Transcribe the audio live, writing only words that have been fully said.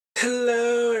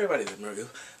Hello everybody, this is Murgu,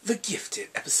 The Gifted,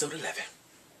 episode 11.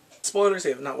 Spoilers if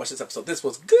you have not watched this episode, this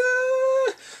was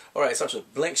good! Alright, starts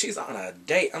with Blink, she's on a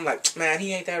date. I'm like, man,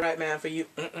 he ain't that right man for you.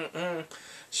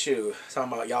 Shoot,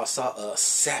 talking about y'all saw a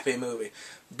sappy movie.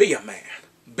 Be a man.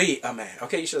 Be a man.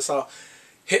 Okay, you should have saw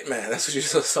Hitman, that's what you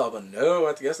should have saw, but no,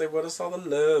 I guess they would have saw the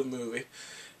Love movie.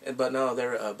 But no,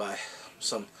 they're by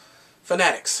some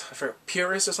fanatics, for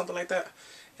purists or something like that.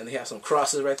 And they have some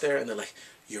crosses right there, and they're like,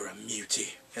 you're a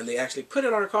mutie. And they actually put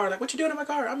it on her car, like, what you doing in my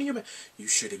car? I'm a human. You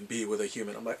shouldn't be with a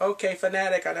human. I'm like, okay,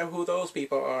 fanatic, I know who those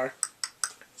people are.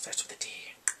 Starts with a T.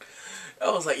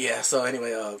 I was like, yeah, so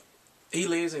anyway, he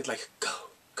leaves, and he's like, go,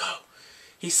 go.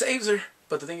 He saves her,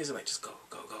 but the thing is, like, just go,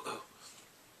 go, go, go.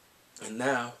 And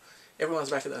now,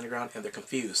 everyone's back in the underground, and they're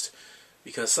confused.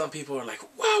 Because some people are like,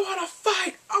 wow, I want to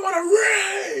fight. I want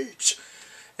to rage.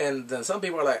 And then some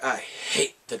people are like, I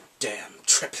hate the damn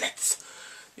triplets.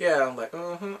 Yeah, I'm like,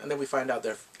 And then we find out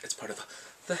it's part of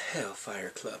the Hellfire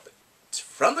Club. It's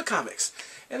from the comics.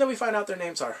 And then we find out their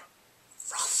names are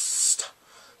Frost.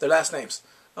 Their last names.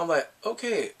 I'm like,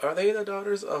 okay, are they the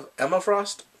daughters of Emma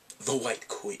Frost? The White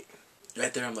Queen.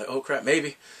 Right there, I'm like, oh crap,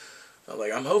 maybe. I'm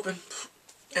like, I'm hoping.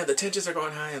 And the tensions are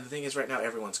going high, and the thing is right now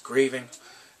everyone's grieving.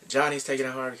 Johnny's taking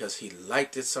it hard because he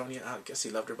liked it, Sonya. I guess he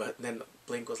loved her, but then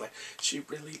Blink was like, she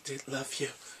really did love you.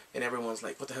 And everyone's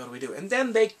like, what the hell do we do? And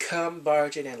then they come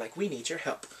barging in like, we need your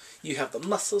help. You have the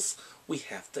muscles, we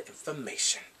have the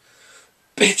information.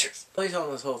 Bitches! They told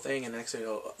him this whole thing, and next thing you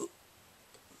know,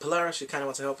 Polaris, she kind of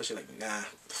wants to help, but she's like, nah,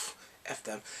 F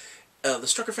them. The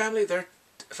Strucker family, they're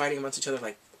fighting amongst each other.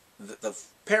 Like, the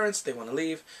parents, they want to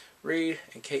leave. Reed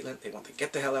and Caitlin, they want to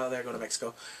get the hell out of there, go to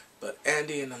Mexico. But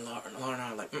Andy and Lorna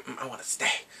are like, I want to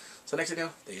stay. So next thing you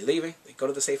know, they're leaving. They go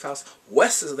to the safe house.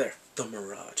 Wes is there, the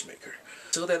Mirage Maker.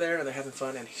 So they're there and they're having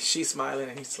fun, and she's smiling,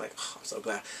 and he's like, oh, I'm so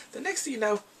glad. The next thing you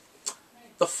know,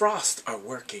 the Frost are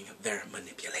working their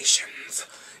manipulations.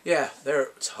 Yeah,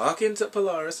 they're talking to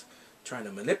Polaris, trying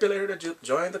to manipulate her to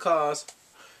join the cause.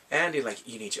 Andy's like,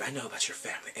 I know about your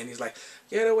family. And he's like,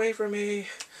 get away from me.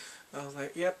 I was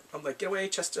like, yep. I'm like, get away,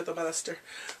 Chester the molester.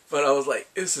 But I was like,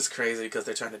 this is crazy because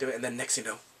they're trying to do it. And then next thing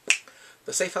you know,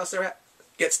 the safe house they're at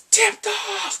gets tipped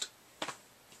off.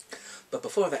 But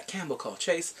before that, Campbell called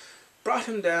Chase, brought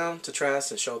him down to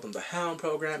Trask and showed them the Hound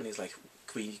program. And he's like,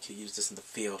 we could use this in the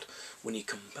field when you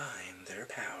combine their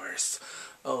powers.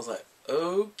 I was like,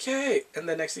 okay. And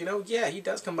then next thing you know, yeah, he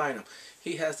does combine them.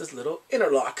 He has this little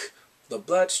interlock. The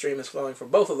bloodstream is flowing from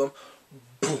both of them.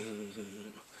 Boom.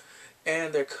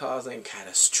 And they're causing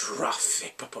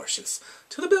catastrophic proportions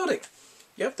to the building.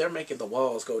 Yep, they're making the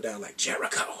walls go down like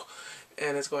Jericho.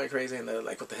 And it's going crazy, and they're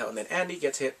like, what the hell? And then Andy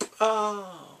gets hit.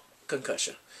 Oh,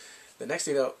 concussion. The next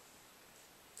thing you know,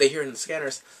 they hear in the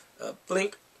scanners,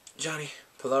 Blink, Johnny,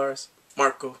 Polaris,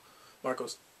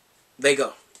 Marcos, they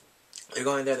go. They're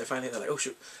going there, they're like, oh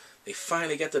shoot. They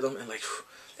finally get to them, and like,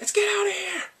 let's get out of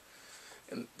here.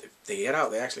 And they get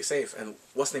out, they're actually safe. And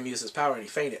what's name used his power, and he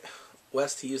fainted.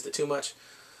 West, he used it too much.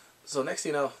 So next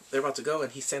thing you know, they're about to go,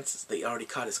 and he senses they already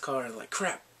caught his car, and like,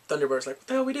 crap. Thunderbird's like, what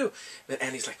the hell we do? And then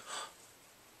Andy's like,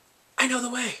 I know the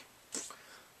way.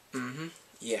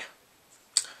 Yeah.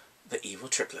 The evil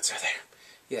triplets are there.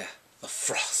 Yeah. The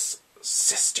Frost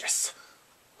sisters.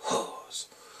 Hose.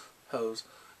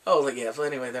 Oh, like, yeah, so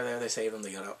anyway, they're there, they save them,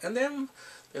 they get out. And then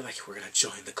they're like, we're gonna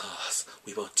join the cause.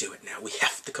 We will do it now. We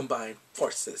have to combine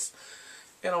forces.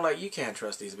 And I'm like, you can't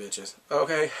trust these bitches.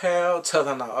 Okay, hell to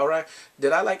the no, alright?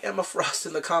 Did I like Emma Frost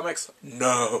in the comics?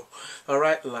 No.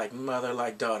 Alright, like mother,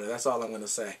 like daughter. That's all I'm going to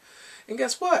say. And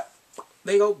guess what?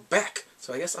 They go back.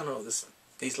 So I guess, I don't know,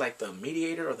 he's like the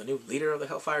mediator or the new leader of the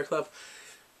Hellfire Club.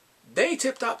 They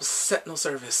tipped up Sentinel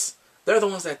Service. They're the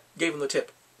ones that gave them the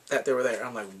tip that they were there.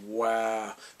 I'm like,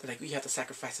 wow. They're like, we have to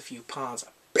sacrifice a few pawns.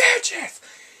 Bitches!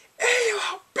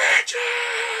 Evil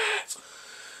bitches!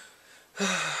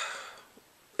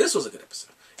 This was a good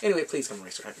episode. Anyway, please come and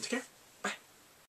race your happy. Take care.